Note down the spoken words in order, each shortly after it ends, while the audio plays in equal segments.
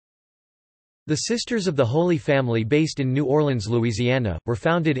The Sisters of the Holy Family, based in New Orleans, Louisiana, were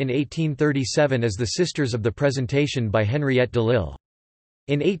founded in 1837 as the Sisters of the Presentation by Henriette DeLille.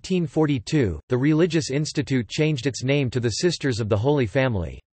 In 1842, the Religious Institute changed its name to the Sisters of the Holy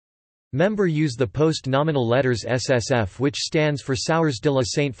Family. Members use the post-nominal letters SSF, which stands for Sœurs de la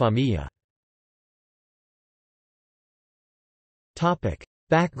Sainte Famille.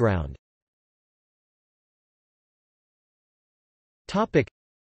 Background.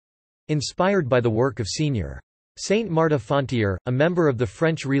 Inspired by the work of Sr. Saint Marthe Fontier, a member of the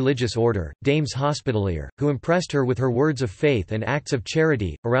French religious order, Dames Hospitalières, who impressed her with her words of faith and acts of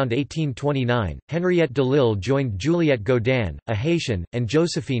charity. Around 1829, Henriette DeLille joined Juliette Godin, a Haitian, and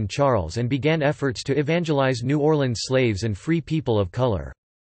Josephine Charles and began efforts to evangelize New Orleans slaves and free people of color.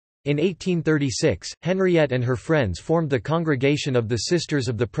 In 1836, Henriette and her friends formed the Congregation of the Sisters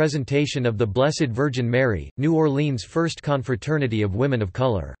of the Presentation of the Blessed Virgin Mary, New Orleans' first confraternity of women of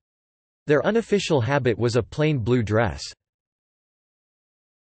color. Their unofficial habit was a plain blue dress.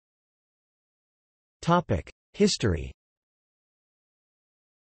 History.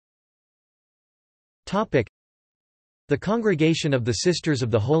 The Congregation of the Sisters of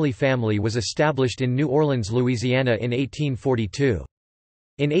the Holy Family was established in New Orleans, Louisiana in 1842.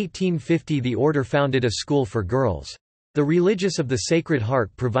 In 1850 the order founded a school for girls. The Religious of the Sacred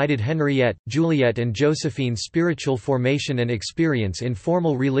Heart provided Henriette, Juliette and Josephine spiritual formation and experience in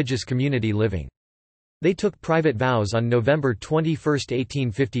formal religious community living. They took private vows on November 21,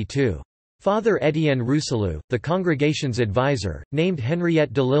 1852. Father Étienne Rousselou, the congregation's advisor, named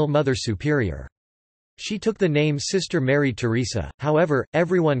Henriette DeLille Mother Superior. She took the name Sister Mary Teresa, however,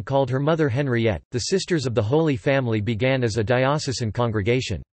 everyone called her Mother Henriette. The Sisters of the Holy Family began as a diocesan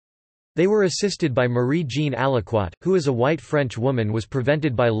congregation. They were assisted by Marie-Jeanne Aliquot, who as a white French woman was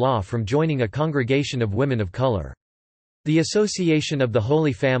prevented by law from joining a congregation of women of color. The Association of the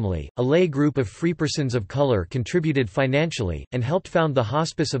Holy Family, a lay group of freepersons of color, contributed financially, and helped found the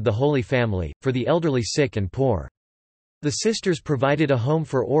Hospice of the Holy Family, for the elderly, sick and poor. The sisters provided a home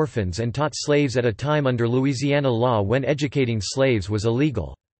for orphans and taught slaves at a time under Louisiana law when educating slaves was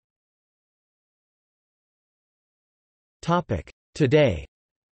illegal. Today.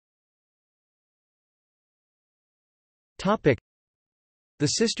 The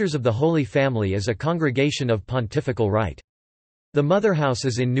Sisters of the Holy Family is a congregation of pontifical right. The motherhouse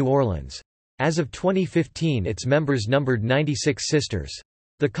is in New Orleans. As of 2015 its members numbered 96 sisters.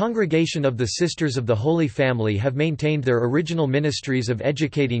 The Congregation of the Sisters of the Holy Family have maintained their original ministries of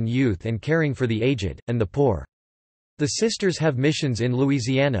educating youth and caring for the aged, and the poor. The sisters have missions in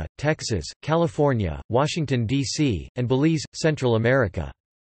Louisiana, Texas, California, Washington, D.C., and Belize, Central America.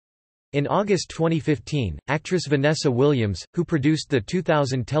 In August 2015, actress Vanessa Williams, who produced the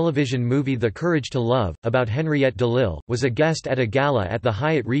 2000 television movie The Courage to Love, about Henriette DeLille, was a guest at a gala at the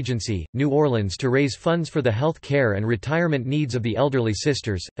Hyatt Regency, New Orleans to raise funds for the health care and retirement needs of the elderly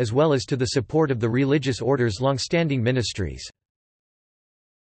sisters, as well as to the support of the religious order's long-standing ministries.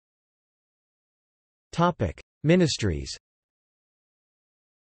 Ministries.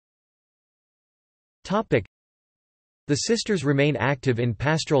 The sisters remain active in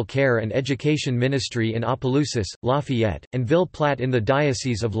pastoral care and education ministry in Opelousas, Lafayette, and Ville Platte in the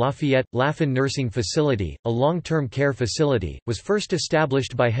Diocese of Lafayette. Laffin Nursing Facility, a long-term care facility, was first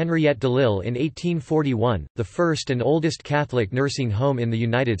established by Henriette DeLille in 1841, the first and oldest Catholic nursing home in the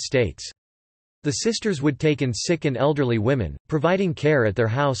United States. The sisters would take in sick and elderly women, providing care at their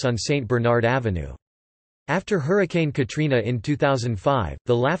house on St. Bernard Avenue. After Hurricane Katrina in 2005,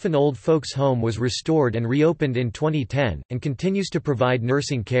 the Laffin Old Folks Home was restored and reopened in 2010, and continues to provide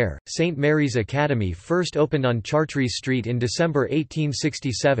nursing care. St. Mary's Academy first opened on Chartres Street in December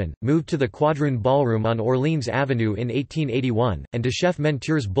 1867, moved to the Quadroon Ballroom on Orleans Avenue in 1881, and to Chef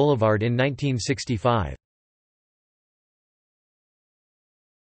Menteurs Boulevard in 1965.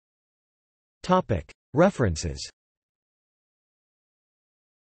 References.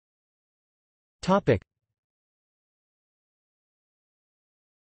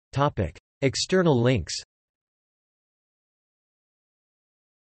 External links.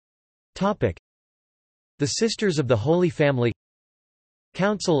 The Sisters of the Holy Family,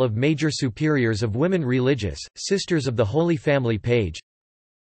 Council of Major Superiors of Women Religious, Sisters of the Holy Family page.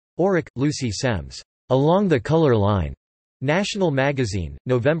 Auric, Lucy Semmes. Along the Color Line. National Magazine,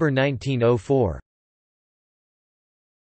 November 1904.